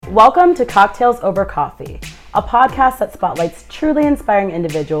Welcome to Cocktails Over Coffee, a podcast that spotlights truly inspiring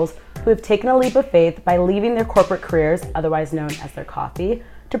individuals who have taken a leap of faith by leaving their corporate careers, otherwise known as their coffee,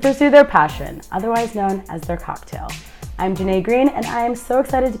 to pursue their passion, otherwise known as their cocktail. I'm Janae Green, and I am so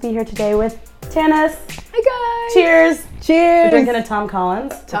excited to be here today with Tanis. Hi guys! Cheers! Cheers! We're drinking a Tom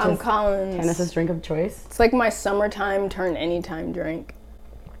Collins. Tom Collins. Tanis' drink of choice. It's like my summertime turn anytime drink.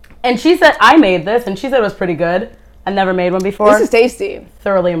 And she said, I made this, and she said it was pretty good. I've never made one before. This is tasty.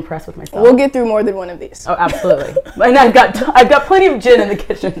 Thoroughly impressed with myself. We'll get through more than one of these. Oh, absolutely. And I've got plenty of gin in the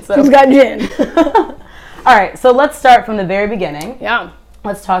kitchen. So. Who's got gin? All right, so let's start from the very beginning. Yeah.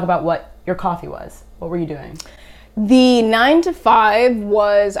 Let's talk about what your coffee was. What were you doing? The 9 to 5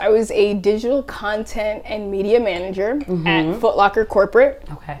 was, I was a digital content and media manager at Foot Locker Corporate.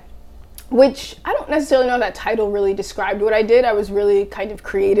 Okay. Which I don't necessarily know if that title really described what I did. I was really kind of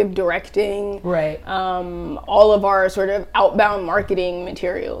creative directing. Right. All of our sort of outbound marketing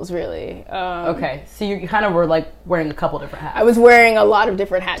materials, really. Okay, so you kind of were like wearing a couple different hats. I was wearing a lot of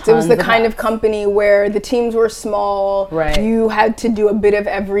different hats. It was the kind hats. of company where the teams were small. Right. You had to do a bit of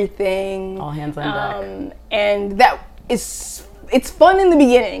everything. All hands on deck. And that is, it's fun in the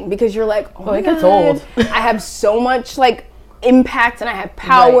beginning because you're like, oh my it gets God, old. I have so much like impact and I have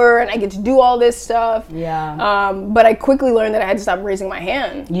power and I get to do all this stuff. Yeah. But I quickly learned that I had to stop raising my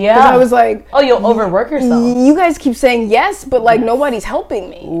hand. Yeah. Because I was like, oh, you'll overwork yourself. you guys keep saying yes, but like nobody's helping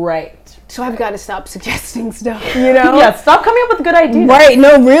me. Right. So I've got to stop suggesting stuff, you know? Yeah, stop coming up with good ideas. Right,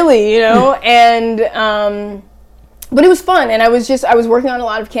 no, really, you know? And, but it was fun. And I was working on a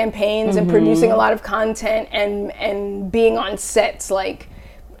lot of campaigns and producing a lot of content and being on sets like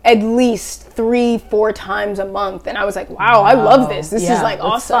at least 3-4 times a month. And I was like, wow. I love this. This is like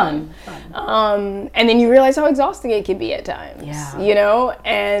awesome. Fun. And then you realize how exhausting it can be at times, you know?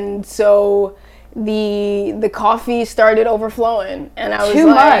 And so the coffee started overflowing and I was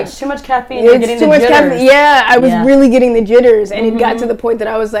too much caffeine. It's too much caffeine. Yeah, I was really getting the jitters and it got to the point that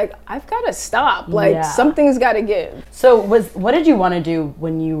I was like, I've got to stop. Like something's got to give. So what did you want to do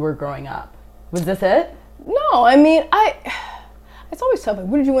when you were growing up? Was this it? No, I mean, it's always tough. Like,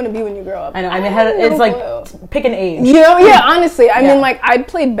 what did you want to be when you grow up? I know. I mean, it's like pick an age. You know, yeah, honestly. I mean, like, I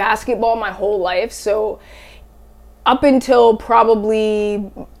played basketball my whole life. So up until probably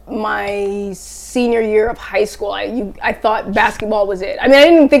my senior year of high school, I thought basketball was it. I mean, I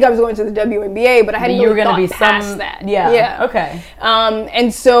didn't think I was going to the WNBA, but I hadn't really thought past that. Yeah. Okay.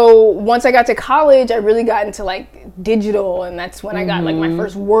 And so once I got to college, I really got into like digital, and that's when I got like my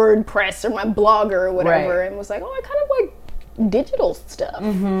first WordPress or my Blogger or whatever, and was like, oh, I kind of like digital stuff.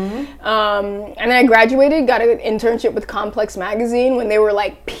 And then I graduated, got an internship with Complex Magazine when they were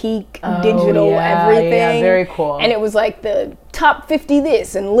like peak digital everything. Yeah, very cool. And it was like the top 50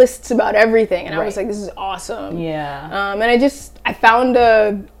 this and lists about everything. And I was like, this is awesome. Yeah. And I found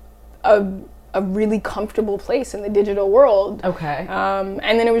a really comfortable place in the digital world. Okay.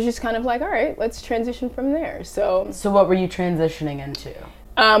 And then it was just kind of like, all right, let's transition from there. So what were you transitioning into?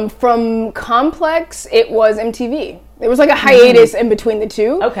 From Complex, it was MTV. There was like a hiatus in between the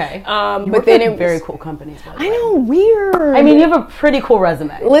two. Okay. But then it was very cool companies. I know, weird. I mean, you have a pretty cool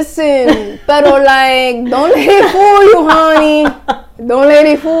resume. Listen, pero like, don't let it fool you, honey. Don't let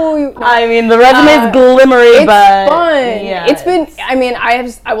it fool you. No. I mean, the resume's glimmery, but it's fun. Yeah, it's been. I mean,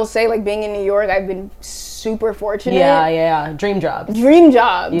 I will say, like, being in New York, I've been super fortunate. Yeah. Dream jobs.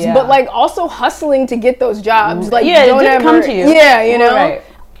 Yeah. But like also hustling to get those jobs. Like, it didn't come to you. Yeah, you know. Right.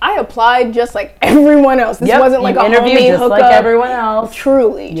 I applied just like everyone else. This wasn't like a homie just hookup. like everyone else.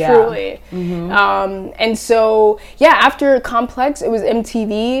 Truly. And so, after Complex, it was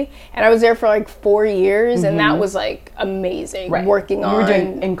MTV, and I was there for like 4 years, and that was like amazing. Right. Working on. You were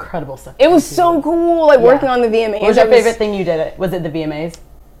doing incredible stuff. It was so cool, like working on the VMAs. What was your favorite thing you did? Was it the VMAs?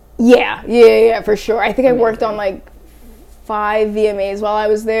 Yeah, for sure. I think I worked on like 5 VMAs while I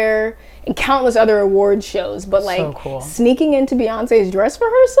was there, and countless other award shows, but like so cool. Sneaking into Beyonce's dress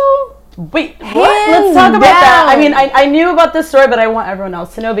rehearsal. Wait, what? Let's talk about that. I mean, I knew about this story, but I want everyone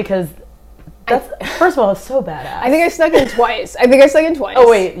else to know because that's first of all, it's so badass. I think I snuck in twice. Oh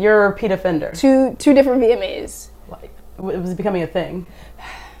wait, you're a repeat offender. Two different VMAs. It was becoming a thing.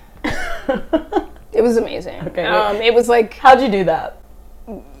 It was amazing. Okay. It was like, how'd you do that?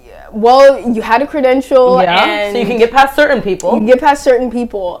 Well, you had a credential, and so you can get past certain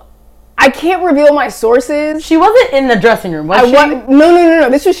people. I can't reveal my sources. She wasn't in the dressing room, was she?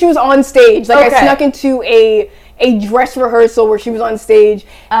 No. She was on stage. Like, I snuck into a dress rehearsal where she was on stage,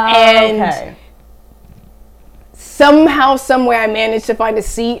 and somehow, some way, I managed to find a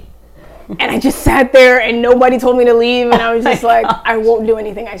seat And I just sat there and nobody told me to leave. And I was just like, I won't do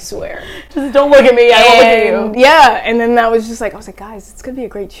anything, I swear. Just don't look at me. I won't look at you. Yeah. And then I was like, guys, it's going to be a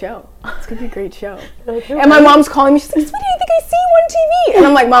great show. It's going to be a great show. And my mom's calling me. She's like, sweetie, I think I see you on TV. And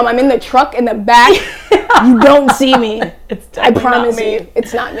I'm like, Mom, I'm in the truck in the back. You don't see me. I promise you.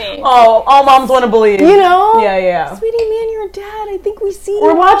 It's not me. Oh, all moms want to believe. You know? Yeah. Sweetie, me and your dad, I think we see you.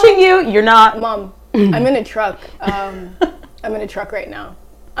 We're watching you. You're not. Mom, I'm in a truck. I'm in a truck right now.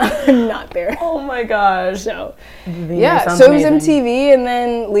 I'm not there. Oh my gosh. So, so it was MTV, and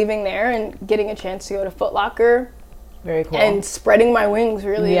then leaving there and getting a chance to go to Foot Locker. Very cool. And spreading my wings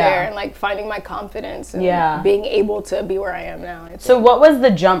really there, and like finding my confidence and being able to be where I am now. So what was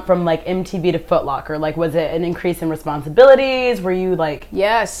the jump from like MTV to Foot Locker? Like, was it an increase in responsibilities? Were you like...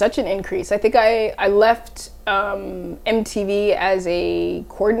 Yeah, such an increase. I think I left MTV as a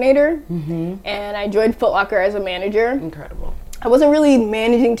coordinator, and I joined Foot Locker as a manager. Incredible. I wasn't really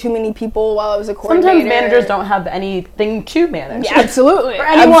managing too many people while I was a coordinator. Sometimes managers don't have anything to manage. Yeah, absolutely. Or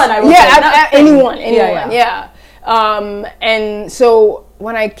anyone, I would say. Anyone. Yeah. And so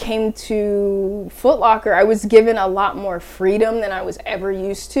when I came to Foot Locker, I was given a lot more freedom than I was ever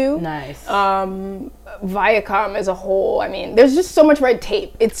used to. Nice. Viacom as a whole, I mean, there's just so much red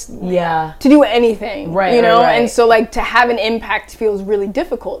tape. It's to do anything, right? You know, right. And so like to have an impact feels really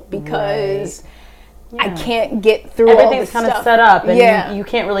difficult because I can't get through everything's all the kind of set up, and you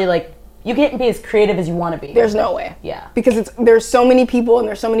can't really like. You can't be as creative as you want to be. There's no way. Yeah. Because there's so many people and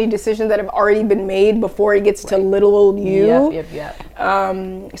there's so many decisions that have already been made before it gets to little old you.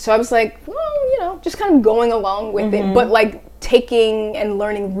 Yep. So I was like, well, you know, just kind of going along with it, but like taking and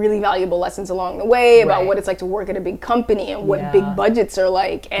learning really valuable lessons along the way about what it's like to work at a big company and what big budgets are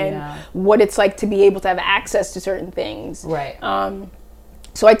like and what it's like to be able to have access to certain things. Right.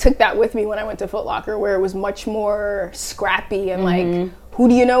 So I took that with me when I went to Foot Locker, where it was much more scrappy and like, who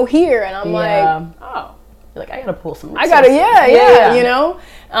do you know here? And I'm like, oh. You're like, I gotta pull some resources. You know?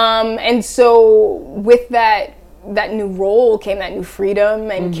 And so with that new role came that new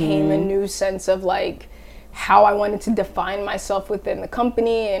freedom and came a new sense of like how I wanted to define myself within the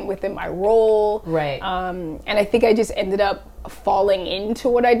company and within my role. Right. And I think I just ended up falling into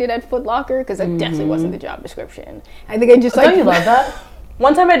what I did at Foot Locker because that definitely wasn't the job description. I think I just Don't you love that?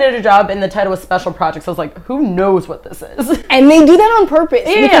 One time I did a job and the title was Special Projects. I was like, who knows what this is? And they do that on purpose.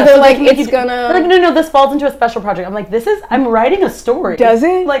 Because they're like, it's gonna... They're like, no, this falls into a special project. I'm like, I'm writing a story. Does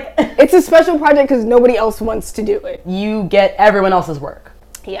it? Like, it's a special project because nobody else wants to do it. You get everyone else's work.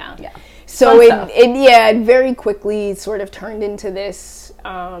 Yeah. So it very quickly sort of turned into this,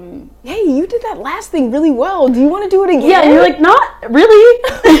 hey, you did that last thing really well. Do you want to do it again? Yeah, and you're like, not really.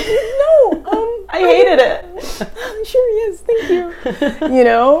 No, I hated it. Sure, yes, thank you. You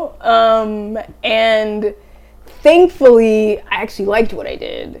know, and thankfully, I actually liked what I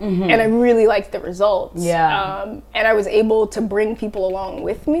did, and I really liked the results. Yeah. And I was able to bring people along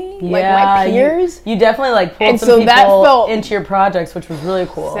with me, like my peers. You definitely like pulled some people into your projects, which was really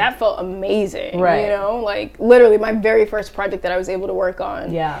cool. That felt amazing. Right. You know, like literally my very first project that I was able to work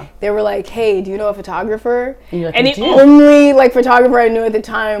on. Yeah. They were like, "Hey, do you know a photographer?" And the only like photographer I knew at the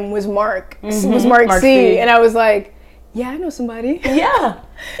time was Mark. Was Mark C. And I was like, "Yeah, I know somebody." Yeah.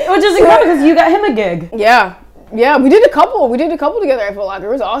 Which is incredible because you got him a gig. Yeah, we did a couple. We did a couple together at Foot Locker.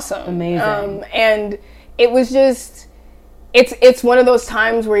 It was awesome. Amazing. And it was just, it's one of those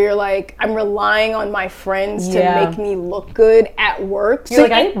times where you're like, I'm relying on my friends to make me look good at work. You're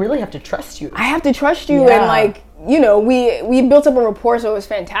like, I really have to trust you. I have to trust you. And like, you know, we built up a rapport, so it was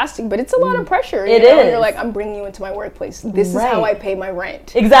fantastic, but it's a lot of pressure. It is. And you're like, I'm bringing you into my workplace. This is how I pay my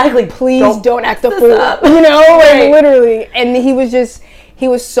rent. Exactly. Please don't act a fool. You know, like literally. And he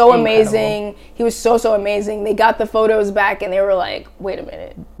was so amazing. He was so amazing. They got the photos back and they were like, wait a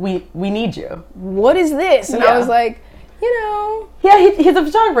minute. We need you. What is this? And I was like, you know. Yeah, he's a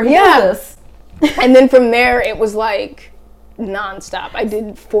photographer. He does this. And then from there, it was like nonstop. I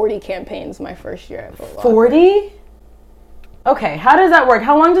did 40 campaigns my first year at Foot Locker. 40? Okay, how does that work?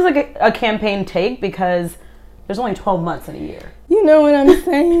 How long does a campaign take? Because there's only 12 months in a year. You know what I'm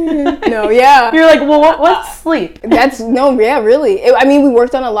saying? No, yeah. You're like, well, what's sleep? Really. I mean, we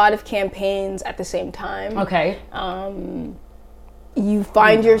worked on a lot of campaigns at the same time. Okay. You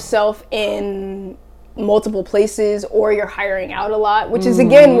find yourself in multiple places, or you're hiring out a lot, which is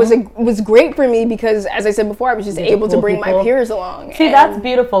again was great for me because, as I said before, I was just able to bring my peers along. See, that's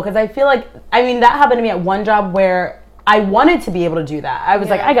beautiful because I feel like, I mean, that happened to me at one job where I wanted to be able to do that. I was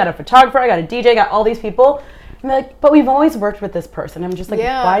like, I got a photographer, I got a DJ, got all these people. And they're like, but we've always worked with this person. I'm just like,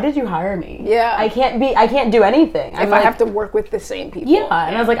 why did you hire me? Yeah. I can't do anything. If I have to work with the same people. Yeah.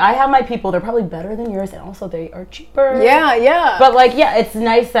 And I was like, I have my people. They're probably better than yours. And also they are cheaper. Yeah. But like, it's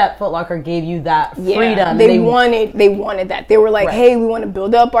nice that Foot Locker gave you that freedom. They wanted that. They were like, hey, we want to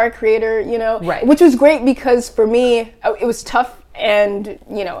build up our creator, Right. Which was great because for me, it was tough. And,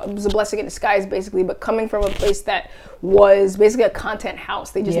 it was a blessing in disguise, basically. But coming from a place that was basically a content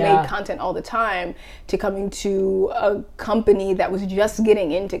house, they just made content all the time, to coming to a company that was just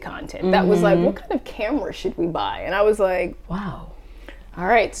getting into content. That was like, what kind of camera should we buy? And I was like, wow. All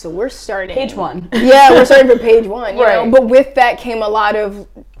right, so we're starting. Page 1. Yeah, we're starting from page 1. You Right. know? But with that came a lot of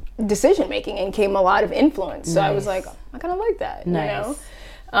decision making and came a lot of influence. So I was like, I kind of like that. Nice.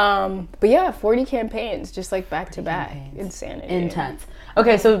 But yeah, 40 campaigns, just like back to back. Insanity. Intense.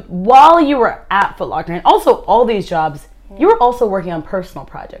 Okay, so while you were at Foot Locker, and also all these jobs, you were also working on personal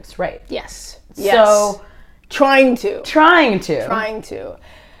projects, right? Yes. So trying to.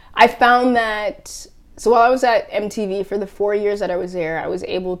 I found that, so while I was at MTV for the 4 years that I was there, I was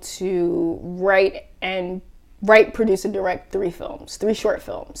able to write, produce, and direct 3 short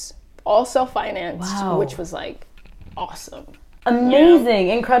films, all self-financed, which was like awesome. Amazing,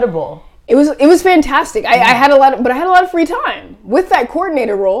 incredible. It was fantastic. I had a lot of free time with that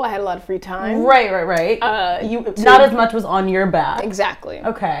coordinator role. I had a lot of free time. Right. Not as much was on your back. Exactly.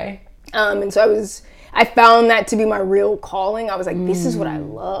 Okay. And so I found that to be my real calling. I was like, this is what I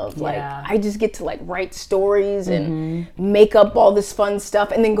love. Like, I just get to like write stories and make up all this fun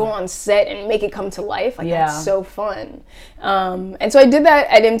stuff and then go on set and make it come to life. Like, that's so fun. And so I did that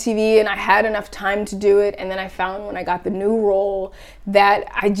at MTV and I had enough time to do it. And then I found when I got the new role that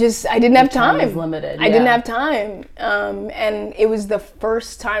I didn't have time. Time was limited. I didn't have time. And it was the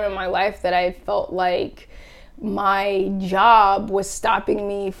first time in my life that I felt like my job was stopping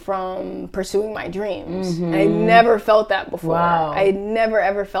me from pursuing my dreams. I never felt that before. Wow. I had never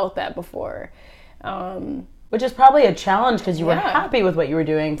ever felt that before. Which is probably a challenge because you were happy with what you were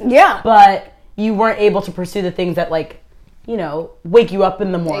doing. Yeah. But you weren't able to pursue the things that wake you up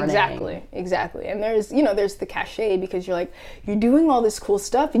in the morning. Exactly. And there's the cachet because you're doing all this cool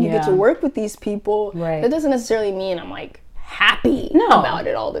stuff and you get to work with these people. Right. That doesn't necessarily mean I'm like happy about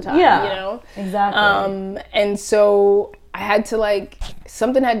it all the time. Exactly. And so I had to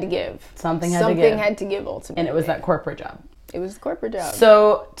something had to give. Something had to give ultimately. And it was that corporate job. It was the corporate job.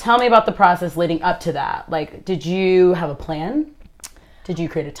 So tell me about the process leading up to that. Did you have a plan? Did you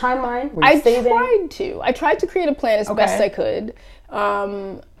create a timeline? Were you saving? I tried to create a plan as best I could.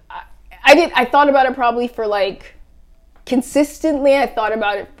 I thought about it probably for consistently. I thought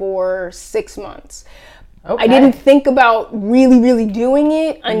about it for 6 months. Okay. I didn't think about really, really doing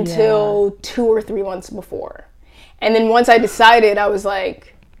it until 2 or 3 months before. And then once I decided, I was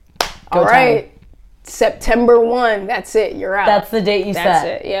like, all right, September 1, that's it, you're out. That's the date you set? That's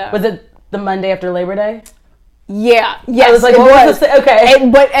it, yeah. Was it the Monday after Labor Day? Yeah, yes, I was like, what was this? Okay.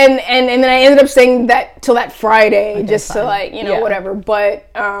 And then I ended up staying that till that Friday, just to whatever.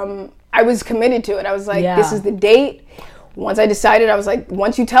 But I was committed to it. I was like, this is the date. Once I decided, I was like,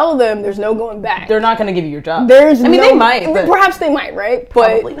 once you tell them, there's no going back. They're not going to give you your job. They might. Perhaps they might, right?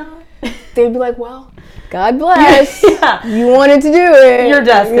 Probably not. They'd be like, well, God bless. You wanted to do it. Your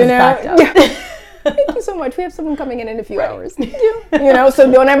desk is packed up. Thank you so much. We have someone coming in a few hours. Thank you.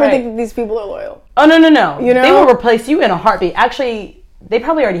 So don't ever think that these people are loyal. Oh, no. They will replace you in a heartbeat. Actually, they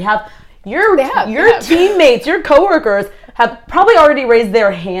probably already have. Your teammates, your coworkers have probably already raised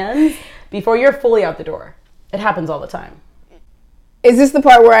their hands before you're fully out the door. It happens all the time. Is this the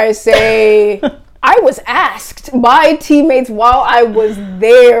part where I say, I was asked by teammates while I was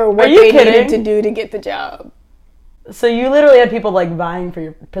there what they needed to do to get the job? So you literally had people vying for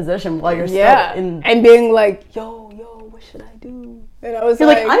your position while you're still in... And being like, yo, what should I do? And I was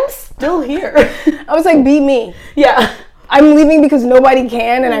I'm still here. I was like, be me. Yeah. I'm leaving because nobody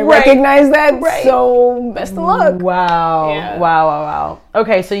can, and I recognize that, so best of luck. Wow. Yeah. Wow.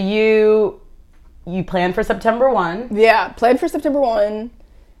 Okay, so you planned for September 1. Yeah, planned for September 1.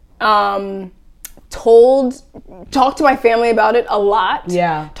 Talked to my family about it a lot.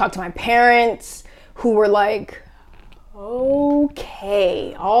 Yeah. Talked to my parents who were like,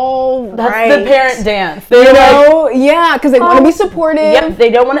 okay, all right. That's the parent dance. Yeah, because they want to be supportive. Yep, they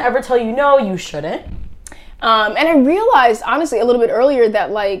don't want to ever tell you, no, you shouldn't. And I realized, honestly, a little bit earlier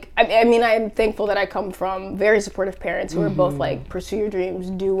that, like, I mean, I'm thankful that I come from very supportive parents who are both like, pursue your dreams,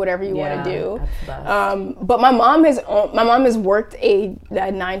 do whatever you want to do. That's the best. But my mom has worked a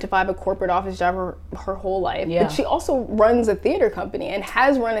 9-to-5, a corporate office job her whole life. Yeah. But she also runs a theater company and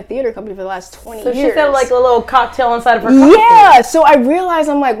has run a theater company for the last 20 years. So she's got like a little cocktail inside of her coffee. Yeah. So I realized,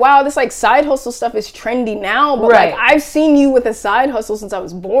 I'm like, wow, this like side hustle stuff is trendy now. But like, I've seen you with a side hustle since I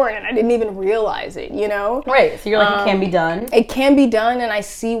was born and I didn't even realize it, you know? Right, so you're like, it can be done. It can be done, and I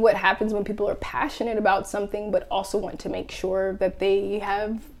see what happens when people are passionate about something, but also want to make sure that they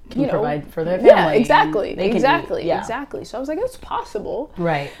have, provide for their family. Yeah, exactly, Exactly. exactly. So I was like, it's possible.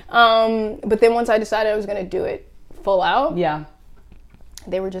 Right. But then once I decided I was going to do it full out,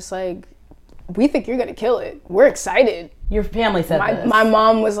 they were just like, we think you're going to kill it. We're excited. Your family said this. My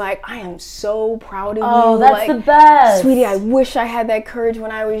mom was like, I am so proud of you. Oh, that's like, the best. Sweetie, I wish I had that courage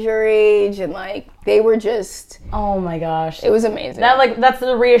when I was your age. And like, they were just... Oh my gosh. It was amazing. That's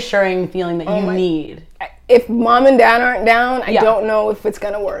the reassuring feeling that you need. If mom and dad aren't down, I don't know if it's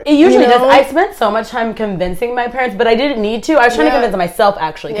going to work. It usually does. I spent so much time convincing my parents, but I didn't need to. I was trying to convince myself,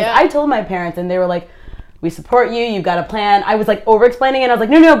 actually. Because I told my parents, and they were like, we support you, you've got a plan. I was like over-explaining it, and I was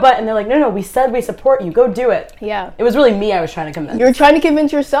like, no, but, and they're like, no, we said we support you, go do it. Yeah. It was really me I was trying to convince. You're trying to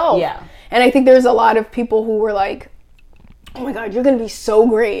convince yourself. Yeah. And I think there's a lot of people who were like, oh my God, you're going to be so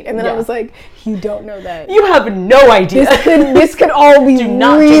great. And then I was like, you don't know that. You have no idea. This could all be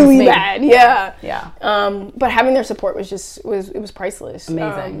really bad. Yeah. Yeah. But having their support was just, it was priceless.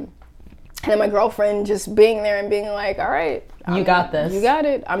 Amazing. And then my girlfriend just being there and being like, all right. You got this. You got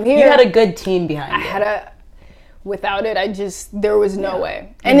it. I'm here. You had a good team behind you. Without it, there was no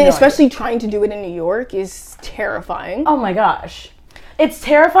way. And especially trying to do it in New York is terrifying. Oh my gosh. It's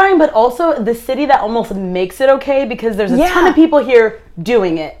terrifying, but also the city that almost makes it okay because there's a ton of people here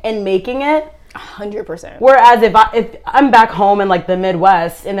doing it and making it. 100%. Whereas if I'm back home in like the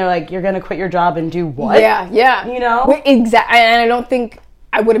Midwest and they're like, you're going to quit your job and do what? Yeah. You know? Exactly. And I don't think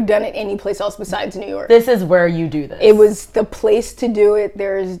I would have done it any place else besides New York. This is where you do this. It was the place to do it.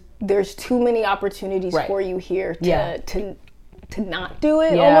 There's too many opportunities for you here to not do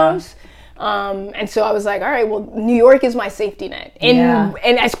it almost. And so I was like, all right, well, New York is my safety net.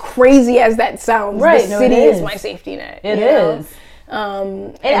 And as crazy as that sounds, the city is my safety net. It is.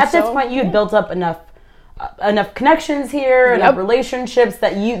 And at this point, you had built up enough connections here, enough relationships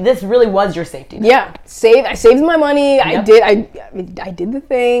that this really was your safety net. Yeah, I saved my money. I did the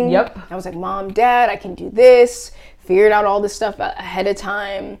thing. Yep. I was like, Mom, Dad, I can do this. Figured out all this stuff ahead of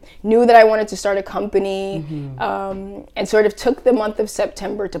time. Knew that I wanted to start a company, and sort of took the month of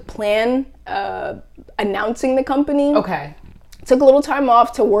September to plan announcing the company. Okay. Took a little time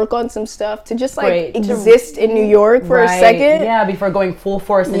off to work on some stuff, to just like exist in New York for a second. Yeah, before going full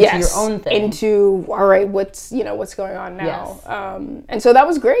force into your own thing. Into, all right, what's going on now. Yes. And so that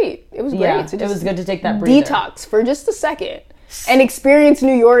was great. It was great. Yeah, to it was good to take that breather. Detox for just a second and experience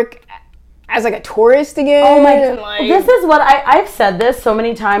New York as like a tourist again. Oh my God. This is what I've said this so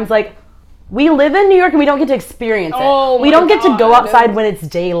many times, like, we live in New York and we don't get to experience it. We don't get to go outside when it's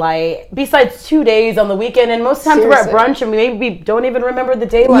daylight, besides 2 days on the weekend. And most times we're at brunch and we maybe don't even remember the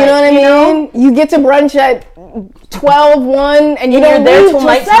daylight. You know what I mean? You get to brunch at 12, 1, and you're there till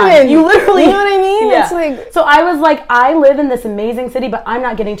nighttime. 7. You literally, you know what I mean? Yeah. It's like, so I was like, I live in this amazing city, but I'm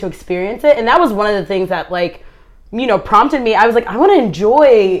not getting to experience it. And that was one of the things that like, prompted me. I was like, I want to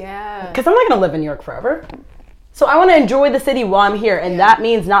enjoy, because I'm not going to live in New York forever. So I want to enjoy the city while I'm here, and that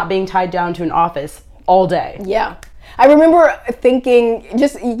means not being tied down to an office all day. Yeah. I remember thinking,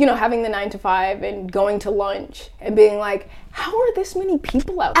 just, having the 9-to-5 and going to lunch and being like, how are this many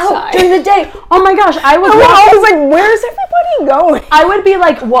people outside? Out during the day. Oh my gosh. I was like, where's everybody going? I would be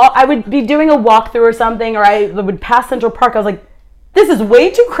like, I would be doing a walkthrough or something, or I would pass Central Park. I was like, this is way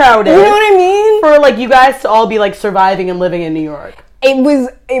too crowded. You know what I mean? For like you guys to all be like surviving and living in New York.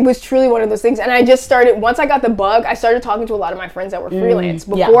 It was truly one of those things. And I just started, once I got the bug, I started talking to a lot of my friends that were freelance.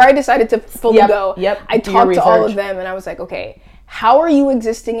 Before I decided to fully go, I talked to all of them and I was like, okay, how are you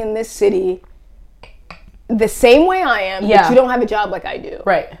existing in this city the same way I am, but you don't have a job like I do?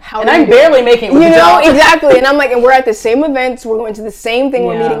 Right. And I'm barely making it with a job. Exactly. And I'm like, and we're at the same events, we're going to the same thing,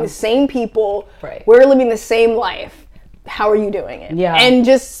 we're meeting the same people, we're living the same life. How are you doing it? Yeah. And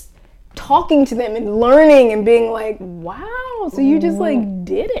just talking to them and learning and being like, wow, so you just like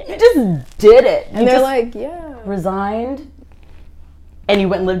did it. You just did it. And they're like, yeah. Resigned and you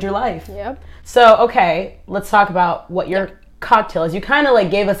went and lived your life. Yep. So, okay, let's talk about what your cocktail is. You kind of like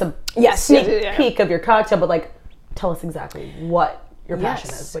gave us a sneak peek of your cocktail, but like tell us exactly what your passion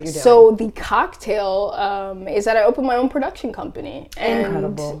is, what you're doing. So the cocktail is that I opened my own production company.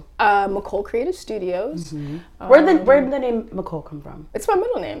 Incredible. McCole Creative Studios. Where did the name McCole come from? It's my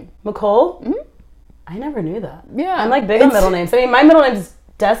middle name. McCole? Mm-hmm. I never knew that. Yeah. I'm like big on middle names. I mean, my middle name is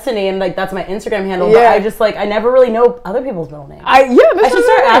Destiny, and like that's my Instagram handle. But I just like I never really know other people's middle names. I should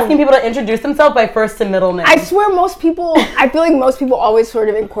start asking people to introduce themselves by first and middle name. I swear, I feel like most people always sort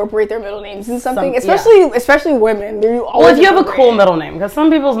of incorporate their middle names in something, especially women. Well, if you have a cool middle name, because some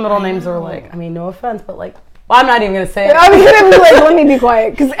people's middle names are like, I mean, no offense, but like. Well, I'm not even gonna say it. I'm gonna be like, let me be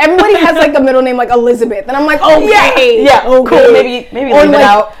quiet, because everybody has like a middle name like Elizabeth, and I'm like, okay, cool. Maybe leave it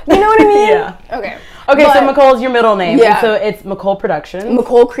out. You know what I mean? Yeah. Okay, so McCole is your middle name. Yeah. And so it's McCole Productions.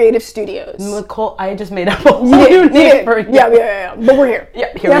 McCole Creative Studios. McCole, I just made up a whole new name for you. Yeah. But we're here.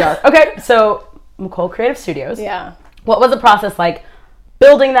 Yeah, here we are. Okay, so McCole Creative Studios. Yeah. What was the process like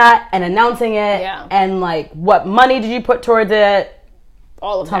building that and announcing it? Yeah. And like what money did you put towards it?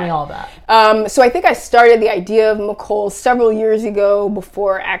 Tell me all of that. So I think I started the idea of McCole several years ago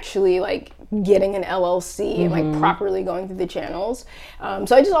before actually like getting an LLC and like properly going through the channels.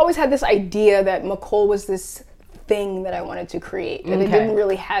 So I just always had this idea that McCole was this thing that I wanted to create. And it didn't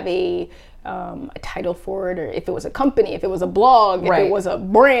really have a title for it, or if it was a company, if it was a blog, if it was a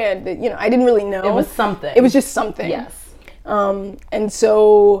brand, I didn't really know. It was something. It was just something. Yes. And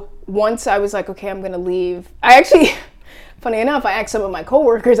so once I was like, okay, I'm gonna leave. Funny enough, I asked some of my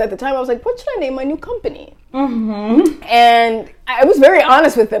coworkers at the time, I was like, what should I name my new company? And I was very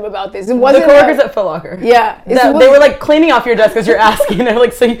honest with them about this. It wasn't the coworkers at Foot Locker. Yeah. They were like cleaning off your desk as you're asking. They're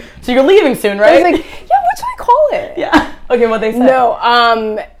like, so you're leaving soon, right? I was like, yeah, what should I call it? Yeah. Okay, what they said. No.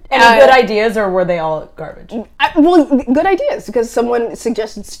 Any good ideas, or were they all garbage? Good ideas, because someone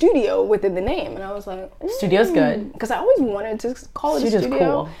suggested studio within the name. And I was like, Studio's good. Because I always wanted to call it Studio's a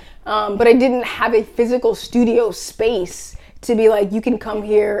studio. Cool. But I didn't have a physical studio space to be like, you can come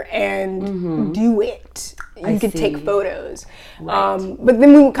here and do it. You can take photos. Right. But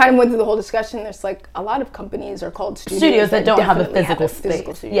then we kind of went through the whole discussion. There's like a lot of companies are called studios that don't have a physical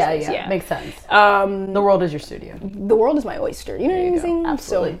space. Yeah, makes sense. The world is your studio. The world is my oyster. You know what I'm saying?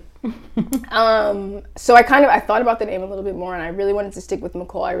 Absolutely. So I thought about the name a little bit more, and I really wanted to stick with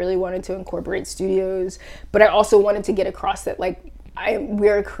McCole. I really wanted to incorporate studios, but I also wanted to get across that like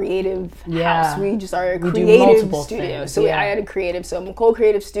we're a creative house. We just are a creative studio. So I added creative. So McCole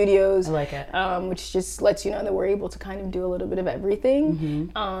Creative Studios. I like it. Which just lets you know that we're able to kind of do a little bit of everything.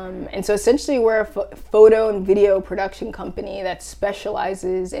 And so essentially we're a photo and video production company that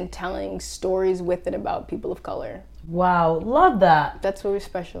specializes in telling stories with and about people of color. Wow, love that. That's what we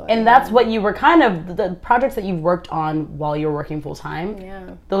specialize in. And that's what you were kind of, the projects that you've worked on while you were working full time.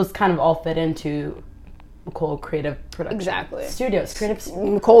 Yeah. Those kind of all fit into McCole Creative Production. Exactly. Studios.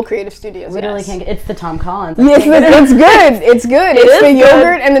 McCole Creative Studios. Literally can't get, it's the Tom Collins. Yes, it's good. It's good. It's the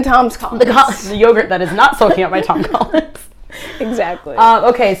yogurt and the Tom's Collins. The yogurt that is not soaking up my Tom Collins. Exactly.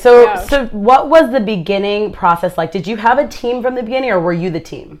 Okay, so what was the beginning process like? Did you have a team from the beginning, or were you the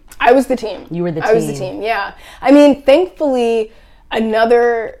team? I was the team. You were the team. I was the team, yeah. I mean, thankfully,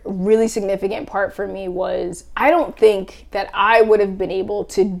 another really significant part for me was I don't think that I would have been able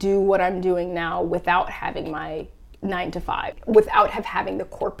to do what I'm doing now without having my 9-to-5, without having the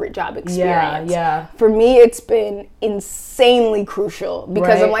corporate job experience. Yeah. For me, it's been insanely crucial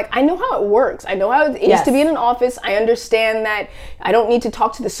because I'm like, I know how it works. I know how it is to be in an office. I understand that I don't need to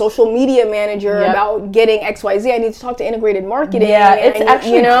talk to the social media manager about getting XYZ. I need to talk to integrated marketing. Yeah, it's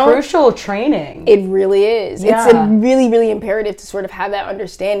actually crucial training. It really is. Yeah. It's a really, really imperative to sort of have that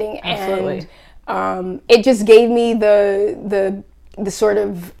understanding. Absolutely. And it just gave me the sort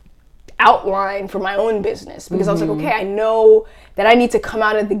of outline for my own business, because I was like, okay, I know that I need to come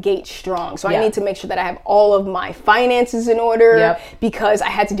out of the gate strong. So I need to make sure that I have all of my finances in order because I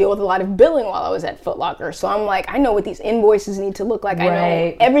had to deal with a lot of billing while I was at Foot Locker. So I'm like, I know what these invoices need to look like. I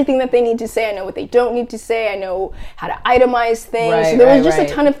know everything that they need to say. I know what they don't need to say. I know how to itemize things. So there was just a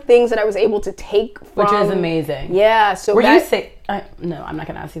ton of things that I was able to take from. Which is amazing. Yeah. So were you say? No, I'm not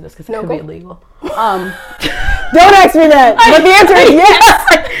going to ask you this because it could be illegal. Don't ask me that. But the answer is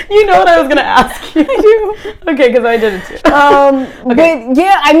yes. You know what I was going to ask you. I do. Okay, because I did it too. But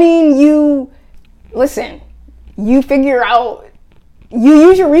yeah, I mean, you figure out, you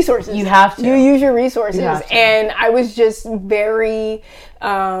use your resources. You have to. You use your resources. And I was just very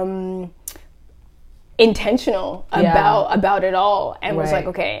intentional about it all, and was like,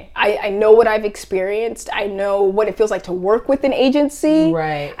 okay, I know what I've experienced. I know what it feels like to work with an agency.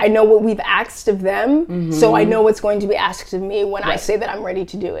 I know what we've asked of them. So I know what's going to be asked of me when I say that I'm ready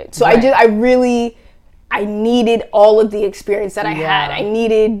to do it. So I really I needed all of the experience that I had. I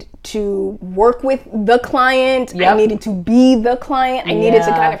needed to work with the client. I needed to be the client. I needed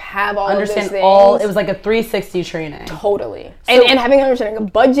to kind of have all of those things. It was like a 360 training. Totally. So, and having an understanding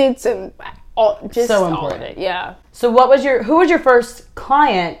of budgets and all, just so important. All of it. Yeah. So who was your first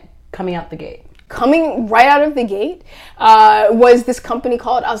client coming out the gate? Coming right out of the gate was this company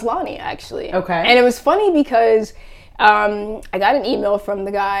called Aslani, actually. Okay. And it was funny because I got an email from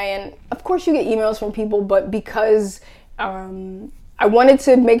the guy, and of course you get emails from people, but because I wanted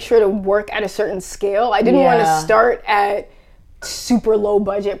to make sure to work at a certain scale, I didn't want to start at super low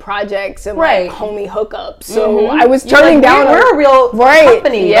budget projects and like homie hookups. So I was turning down. We're a real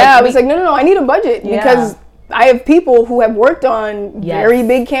company. Yeah, I was like, no, I need a budget because I have people who have worked on very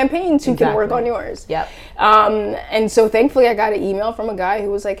big campaigns who can work on yours. Yep. And so thankfully I got an email from a guy who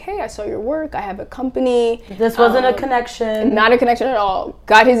was like, hey, I saw your work. I have a company. This wasn't a connection. Not a connection at all.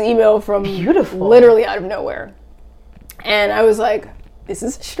 Got his email from literally out of nowhere. And I was like, this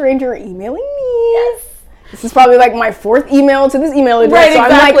is a stranger emailing me. Yes. This is probably like my fourth email to this email address. Right, so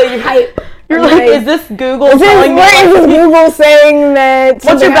exactly. I'm like, You're like, is this Google telling me? Is this Google saying that?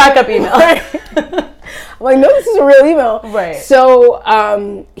 What's your backup email? I'm like, no, this is a real email. Right.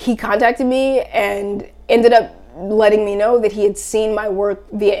 So he contacted me and ended up letting me know that he had seen my work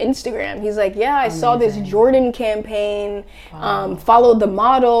via Instagram. He's like, yeah, I saw this Jordan campaign, followed the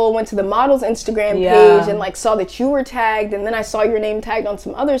model, went to the model's Instagram page and like saw that you were tagged, and then I saw your name tagged on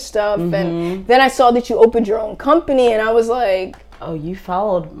some other stuff, and then I saw that you opened your own company, and I was like, oh, you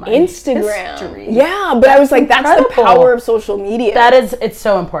followed my Instagram history. Yeah, but I was like, that's the power of social media. It's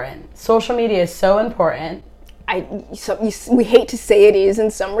so important. Social media is so important. We hate to say it is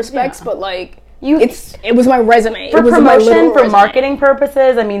in some respects, but like, it was my resume. For promotion, for marketing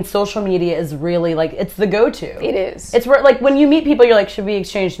purposes, I mean, social media is really like, it's the go-to. It is. It's where, like, when you meet people, you're like, should we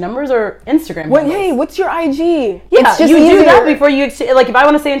exchange numbers or Instagram? Hey, what's your IG? Yeah, it's just you do that before you exchange. Like, if I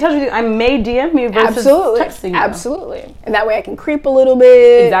want to stay in touch with you, I may DM you versus texting you. Absolutely. And that way I can creep a little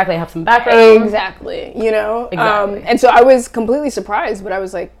bit. Exactly, have some background. Exactly, you know? Exactly. And so I was completely surprised, but I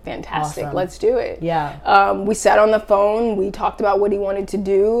was like, fantastic, let's do it. Yeah. We sat on the phone, we talked about what he wanted to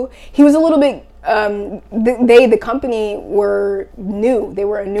do. He was a little bit, the company were new. They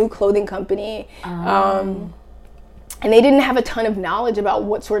were a new clothing company. And they didn't have a ton of knowledge about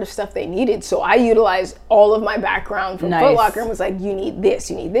what sort of stuff they needed. So I utilized all of my background from Foot Locker and was like, you need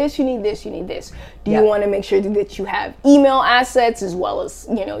this, you need this, you need this, you need this. Do you want to make sure that you have email assets as well as,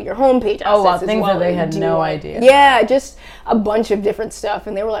 you know, your homepage assets? Oh, wow, things that they had no idea. Yeah, just a bunch of different stuff.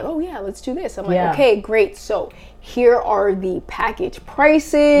 And they were like, oh yeah, let's do this. I'm like, okay, great. So here are the package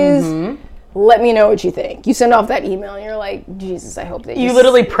prices. Let me know what you think. You send off that email and you're like, Jesus, I hope that you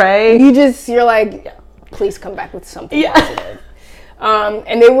literally pray. You're like, please come back with something positive.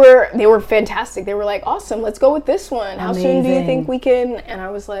 And they were fantastic. They were like, awesome, let's go with this one. How soon do you think we can? And I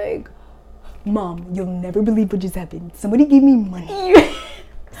was like, Mom, you'll never believe what just happened. Somebody gave me money.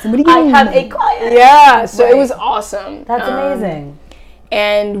 I have a client. Yeah, so it was awesome. That's amazing.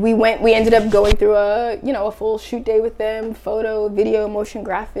 And we ended up going through a full shoot day with them, photo, video, motion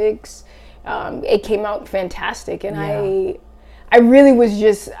graphics. It came out fantastic, and I really was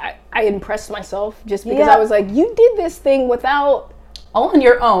just, I impressed myself just because I was like, you did this thing without... all on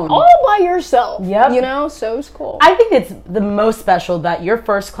your own. All by yourself. Yep. You know, so it was cool. I think it's the most special that your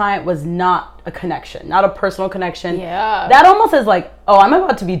first client was not a connection, not a personal connection. Yeah. That almost is like, oh, I'm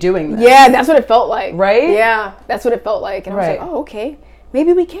about to be doing this. Yeah, that's what it felt like. Right? Yeah, that's what it felt like. And I was like, oh, okay.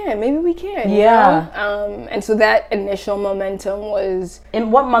 Maybe we can. Yeah. And so that initial momentum was...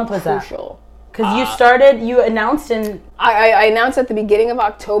 In what month was crucial. Because you announced in... I announced at the beginning of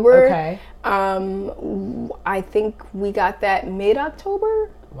October. Okay. I think we got that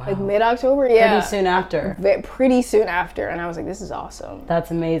mid-October. Wow. Like mid-October, yeah. Pretty soon after. Pretty soon after. And I was like, this is awesome.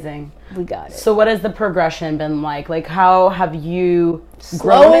 That's amazing. We got it. So what has the progression been like? Like, how have you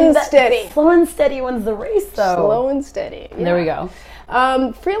Slow and steady. Slow and steady wins the race, though. Slow and steady. Yeah. There we go.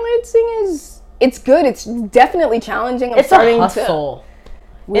 Freelancing it's good. It's definitely challenging. It's a hustle.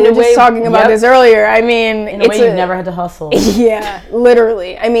 We were just talking about this earlier. I mean, in a way you've never had to hustle. Yeah,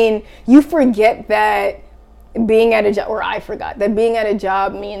 literally. I mean, you forget that being at a job, or I forgot that being at a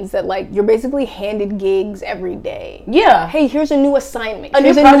job means that like you're basically handed gigs every day. Yeah. Hey, here's a new assignment.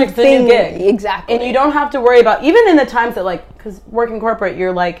 Here's a new project, a new gig. Exactly. And you don't have to worry about, even in the times that like, because working corporate,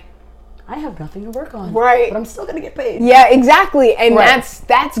 you're like, I have nothing to work on. Right. But I'm still going to get paid. Yeah, exactly. And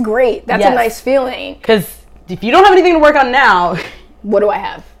that's great. That's a nice feeling. Because if you don't have anything to work on now, what do I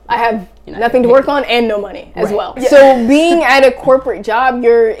have? I have You're not nothing to getting work on and no money as Right. well. Yeah. So being at a corporate job,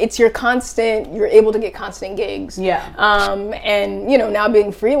 you're able to get constant gigs. Yeah. And now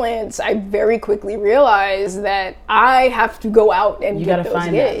being freelance, I very quickly realized that I have to go out and You get gotta those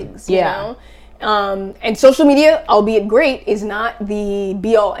find them. gigs. Yeah. And social media, albeit great, is not the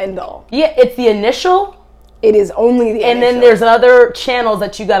be all end all. Yeah, it's the initial, It is only the and then initial. there's other channels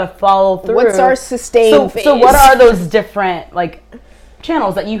that you got to follow through. What's our sustain phase? So what are those different like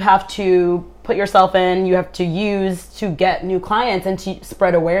channels that you have to put yourself in, you have to use to get new clients and to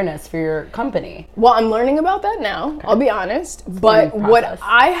spread awareness for your company? Well, I'm learning about that now, I'll be honest. But learning what process.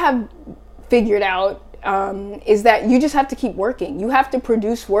 I have figured out is that you just have to keep working. You have to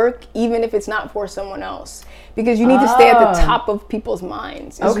produce work even if it's not for someone else. Because you need to stay at the top of people's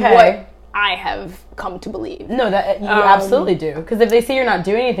minds, is Okay. what I have come to believe. No, that you absolutely do. Because if they see you're not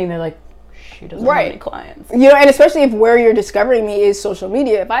doing anything, they're like, she doesn't have any Right. clients. And especially if where you're discovering me is social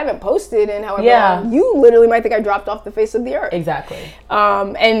media. If I haven't posted in however Yeah. long, you literally might think I dropped off the face of the earth. Exactly.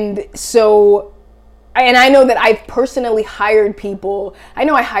 And so, and I know that I've personally hired people. I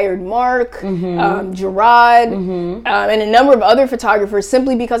know I hired Mark, Gerard, and a number of other photographers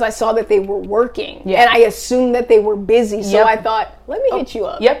simply because I saw that they were working. Yeah. And I assumed that they were busy. So Yep. I thought, let me hit you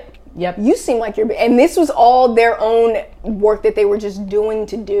up. Yep. You seem like you're, and this was all their own work that they were just doing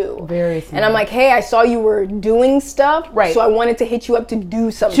to do. Very smart. And I'm like, hey, I saw you were doing stuff, Right. so I wanted to hit you up to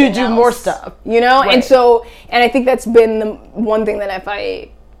do something To do else. more stuff. And Right. so, and I think that's been the one thing that if I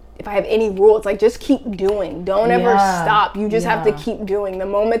have any rule, it's like just keep doing. Don't ever Yeah. stop. You just have to Yeah. keep doing. The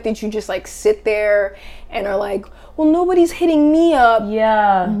moment that you just like sit there and are like, well, nobody's hitting me up.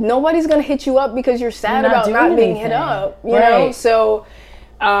 Yeah. Nobody's gonna hit you up because you're sad You're not about doing not being hit anything. up. You know? Right. So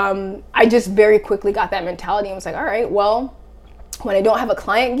I just very quickly got that mentality and was like, all right, well, when I don't have a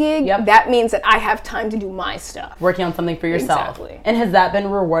client gig, Yep. that means that I have time to do my stuff. Working on something for yourself. Exactly. And has that been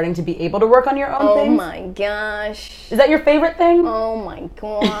rewarding to be able to work on your own Oh things? my gosh. Is that your favorite thing? Oh my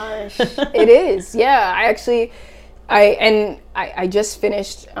gosh. It is. Yeah. I just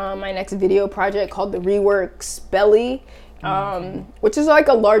finished my next video project called The Reworks Belly, which is like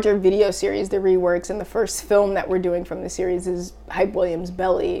a larger video series, The Reworks, and the first film that we're doing from the series is Hype Williams'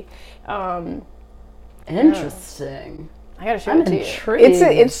 Belly. Interesting. I gotta show I'm it to intrigued. you.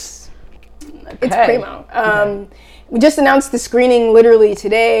 It's Okay. primo. We just announced the screening literally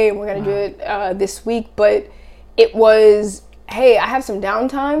today, and we're gonna do it this week. But it was, hey, I have some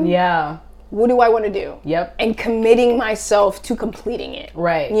downtime. Yeah. What do I want to do? Yep. And committing myself to completing it.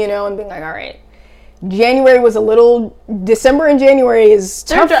 Right. And being like, all right. January was December and January is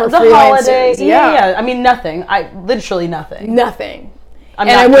tough for the freelancers. holiday. Yeah. I mean, nothing. Literally nothing. Nothing. I'm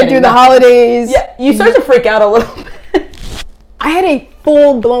And not I went kidding, through the nothing. holidays. Yeah. You start to freak out a little bit. I had a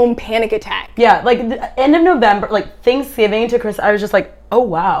full-blown panic attack. Yeah. Like the end of November, like Thanksgiving to Christmas, I was just like, oh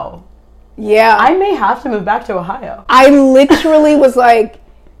wow, Yeah. I may have to move back to Ohio. I literally was like,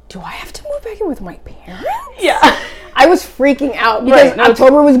 do I have to move back in with my parents? Yeah. I was freaking out because Right, no,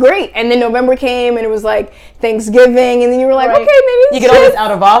 October was great, and then November came, and it was like Thanksgiving, and then you were like, Right. okay, maybe it's You get all these just-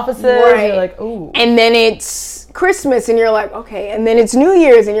 out of offices. Right. You're like, ooh. and then it's Christmas, and you're like, okay, and then it's New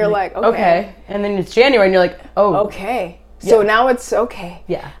Year's, and you're like, Okay. And then it's January, and you're like, oh. okay. So Yeah. now it's okay.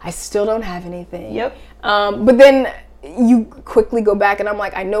 Yeah. I still don't have anything. Yep. But then you quickly go back, and I'm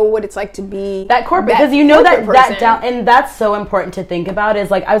like, I know what it's like to be That corporate, that because you know that corporate that person. down, and that's so important to think about.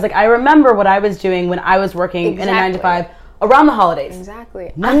 Is like I remember what I was doing when I was working in a 9 to 5 around the holidays.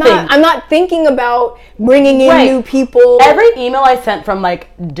 Exactly. Nothing. I'm not thinking about bringing in Right. new people. Every email I sent from like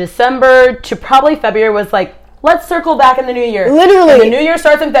December to probably February was like, let's circle back in the new year. Literally. And the new year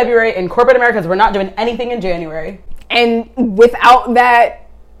starts in February in corporate America because we're not doing anything in January. And without that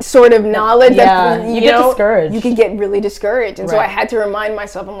sort of knowledge, Yeah, that, you get discouraged. You can get really discouraged. And so Right. I had to remind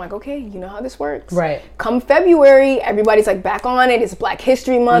myself, I'm like, okay, you know how this works. Right. Come February, everybody's like back on it. It's Black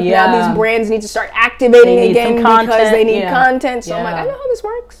History Month. Yeah. Now these brands need to start activating They need again some because content, they need yeah. content. So I'm like, Yeah. I know how this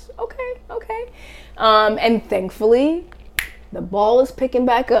works. Okay. And thankfully, the ball is picking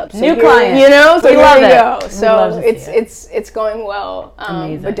back up. So New here- clients. You know, so We here love we it. go. We So love to see it's going well.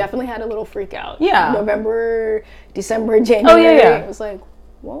 Amazing. But definitely had a little freak out. Yeah. November, December, January. yeah. It was like,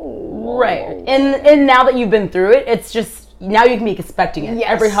 whoa. Right. And now that you've been through it, it's just now you can be expecting it. Yes,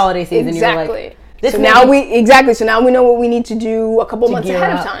 Every holiday season exactly. you're like, this so may now be- so now we know what we need to do a couple months gear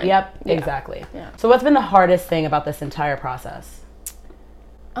ahead of up. time. Yep, Yeah. exactly. Yeah. So what's been the hardest thing about this entire process?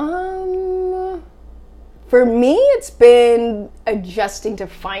 For me, it's been adjusting to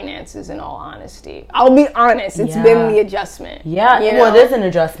finances. In all honesty, I'll be honest. It's Yeah. been the adjustment. Yeah, you well, know? it is an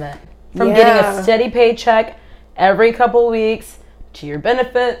adjustment from getting Yeah. a steady paycheck every couple weeks to your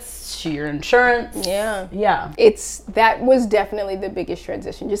benefits, to your insurance. Yeah. Yeah. That was definitely the biggest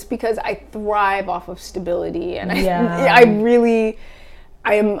transition, just because I thrive off of stability, and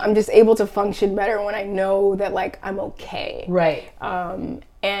I'm just able to function better when I know that like I'm okay. Right.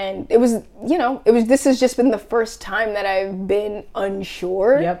 And this has just been the first time that I've been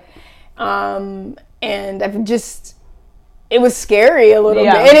unsure. Yep. And it was scary a little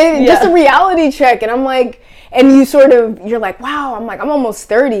bit. And just a reality check. And I'm like, and you're like, wow, I'm almost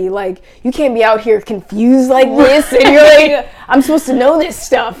 30. Like, you can't be out here confused like this. And you're like, I'm supposed to know this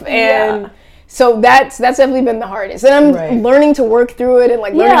stuff. And so that's definitely been the hardest. And I'm learning to work through it and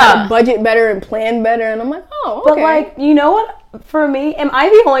like learning how to budget better and plan better. And I'm like, oh, okay. But like, you know what? For me, am I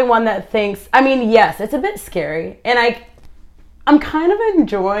the only one that thinks, I mean, yes, it's a bit scary. And I'm kind of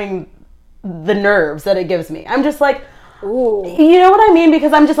enjoying the nerves that it gives me. I'm just like, ooh. You know what I mean?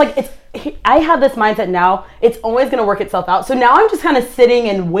 Because I'm just like, I have this mindset now, it's always going to work itself out. So now I'm just kind of sitting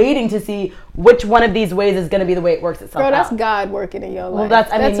and waiting to see which one of these ways is going to be the way it works itself out. Girl, that's God working in your life. Well,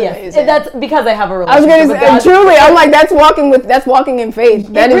 that's amazing. That's because I have a relationship. I was going to say, truly, I'm like, that's walking in faith.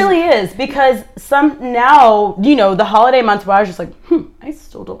 It really is, because now, the holiday months where I was just like, I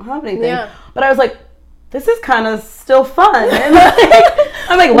still don't have anything. Yeah. But I was like, this is kind of still fun. And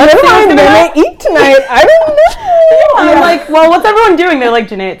I'm like, let's see what's going to eat tonight. I don't know. I'm like, well, what's everyone doing? They're like,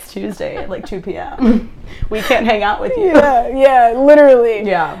 Janae, it's Tuesday at like 2 p.m. We can't hang out with you. Yeah, literally.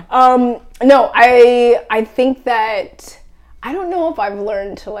 Yeah. No, I think that I don't know if I've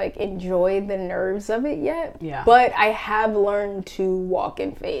learned to like enjoy the nerves of it yet. Yeah. But I have learned to walk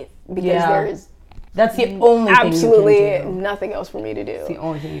in faith, because that's the only thing absolutely you can do. Nothing else for me to do. It's the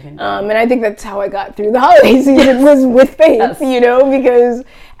only thing you can do. And I think that's how I got through the holiday season was with faith, because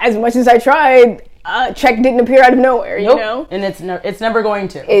as much as I tried, check didn't appear out of nowhere, nope. you know? And it's never going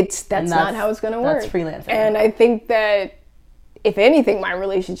to. That's not how it's going to work. That's freelancing. And I think that if anything, my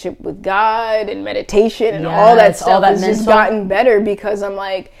relationship with God and meditation and all that stuff has just gotten better, because I'm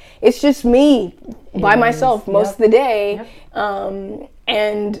like, it's just me by myself most of the day. Yep.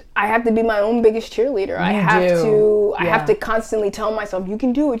 And I have to be my own biggest cheerleader. I have to constantly tell myself, you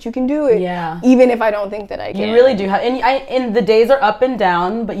can do it. Yeah. Even if I don't think that I can. You really do have, and the days are up and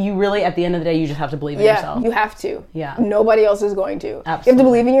down, but you really, at the end of the day, you just have to believe in yourself. Yeah, you have to. Yeah. Nobody else is going to. Absolutely. You have to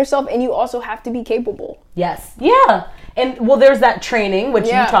believe in yourself, and you also have to be capable. Yes. Yeah. And well, there's that training, which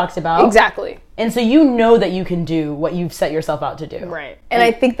you talked about. Exactly. And so you know that you can do what you've set yourself out to do. Right. And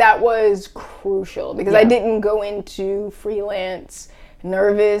I think that was crucial, because I didn't go into freelance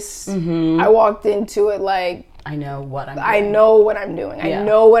nervous. Mm-hmm. I walked into it like, I know what I'm doing. I know what I'm doing. I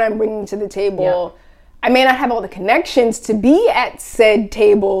know what I'm bringing to the table. Yeah. I may not have all the connections to be at said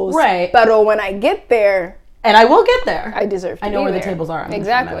tables. Right. But when I get there. And I will get there. I deserve to be there. I know where the tables are.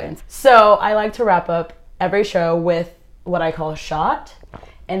 Exactly. So I like to wrap up every show with what I call a shot.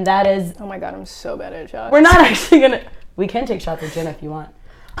 And that is... Oh my God, I'm so bad at shots. We're not actually going to... We can take shots of gin if you want.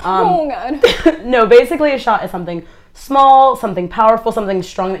 Oh God. No, basically a shot is something small, something powerful, something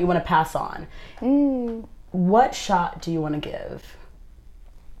strong that you want to pass on. What shot do you want to give?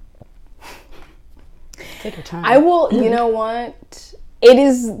 Take your time. I will, you know what? It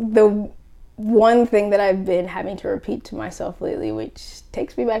is the one thing that I've been having to repeat to myself lately, which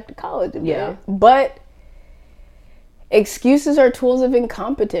takes me back to college a bit. Yeah. But excuses are tools of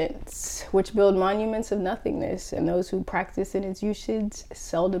incompetence, which build monuments of nothingness, and those who practice in its usage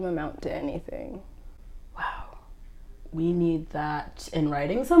seldom amount to anything. Wow. We need that in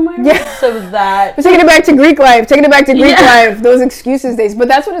writing somewhere. Yeah. So that... We're taking it back to Greek life. Those excuses days. But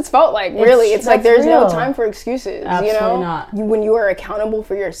that's what it's felt like, really. It's like there's no time for excuses. Absolutely not. When you are accountable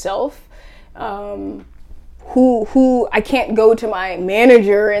for yourself, who I can't go to my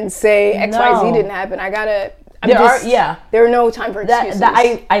manager and say XYZ didn't happen. I gotta... There are no time for excuses.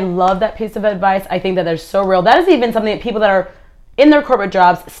 I love that piece of advice. I think that they're so real. That is even something that people that are in their corporate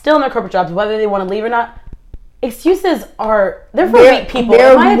jobs, still in their corporate jobs, whether they want to leave or not, excuses they're for weak people.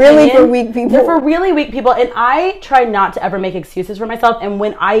 They're really for weak people. They're for really weak people. And I try not to ever make excuses for myself. And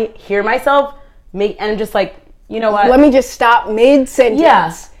when I hear myself and I'm just like, you know what? Let me just stop mid-sentence.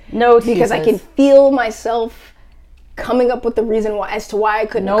 Yeah. No excuses. Because I can feel myself coming up with the reason as to why I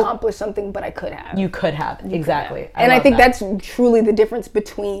couldn't accomplish something, but I could have. You could have. Exactly. And I think that's truly the difference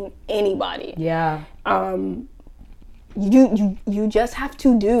between anybody. Yeah. You just have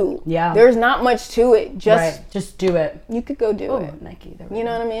to do. Yeah. There's not much to it. Just do it. You could go do it. Nike. You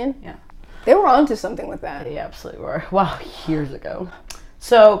know what I mean? Yeah. They were onto something with that. They absolutely were. Wow, years ago.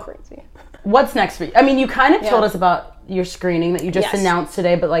 So crazy. What's next for you? I mean, you kind of told us about your screening that you just announced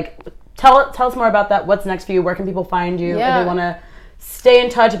today, but like tell us more about that. What's next for you? Where can people find you? If they want to stay in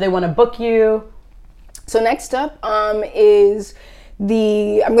touch, if they want to book you. So next up is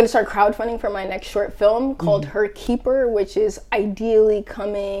I'm going to start crowdfunding for my next short film called Her Keeper, which is ideally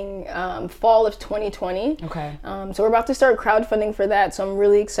coming fall of 2020. Okay. So we're about to start crowdfunding for that. So I'm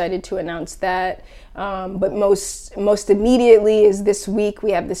really excited to announce that. But most immediately is this week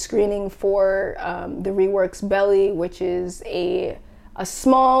we have the screening for the Reworks Belly, which is a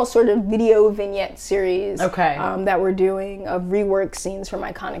small sort of video vignette series that we're doing of rework scenes from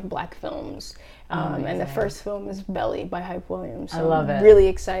iconic Black films. And the first film is Belly by Hype Williams. So I love it. I'm really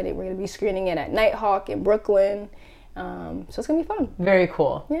excited. We're going to be screening it at Nighthawk in Brooklyn. So it's going to be fun. Very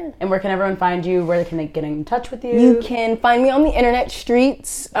cool. Yeah. And where can everyone find you? Where can they get in touch with you? You can find me on the internet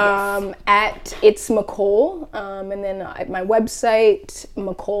streets at It's McCole. And then at my website,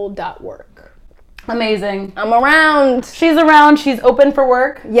 McCole.work. Amazing. I'm around. She's around. She's open for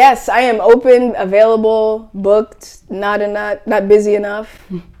work. Yes, I am open, available, booked, not busy enough.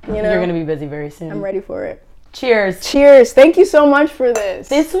 You know, You're going to be busy very soon. I'm ready for it. Cheers. Cheers. Thank you so much for this.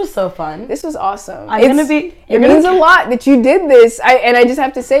 This was so fun. This was awesome. It means a lot that you did this. I just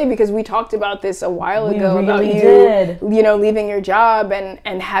have to say, because we talked about this a while ago about you know, leaving your job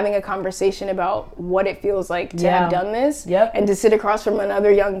and having a conversation about what it feels like to have done this. Yep. And to sit across from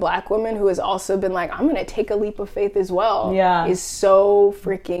another young Black woman who has also been like, I'm going to take a leap of faith as well. Yeah. Is so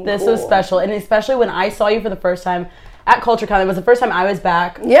freaking cool. This was special. And especially when I saw you for the first time at CultureCon. It was the first time I was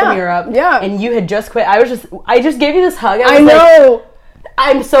back from Europe. Yeah. And you had just quit. I just gave you this hug. I know.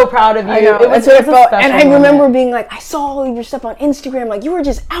 I'm so proud of you. I know. That's what it felt. And I remember being like, I saw all of your stuff on Instagram. Like, you were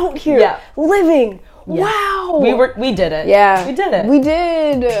just out here living. Yeah. Wow. We did it. Yeah. We did it. We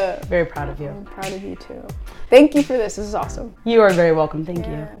did. Very proud of you. I'm proud of you too. Thank you for this. This is awesome. You are very welcome. Thank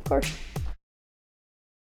you. Of course.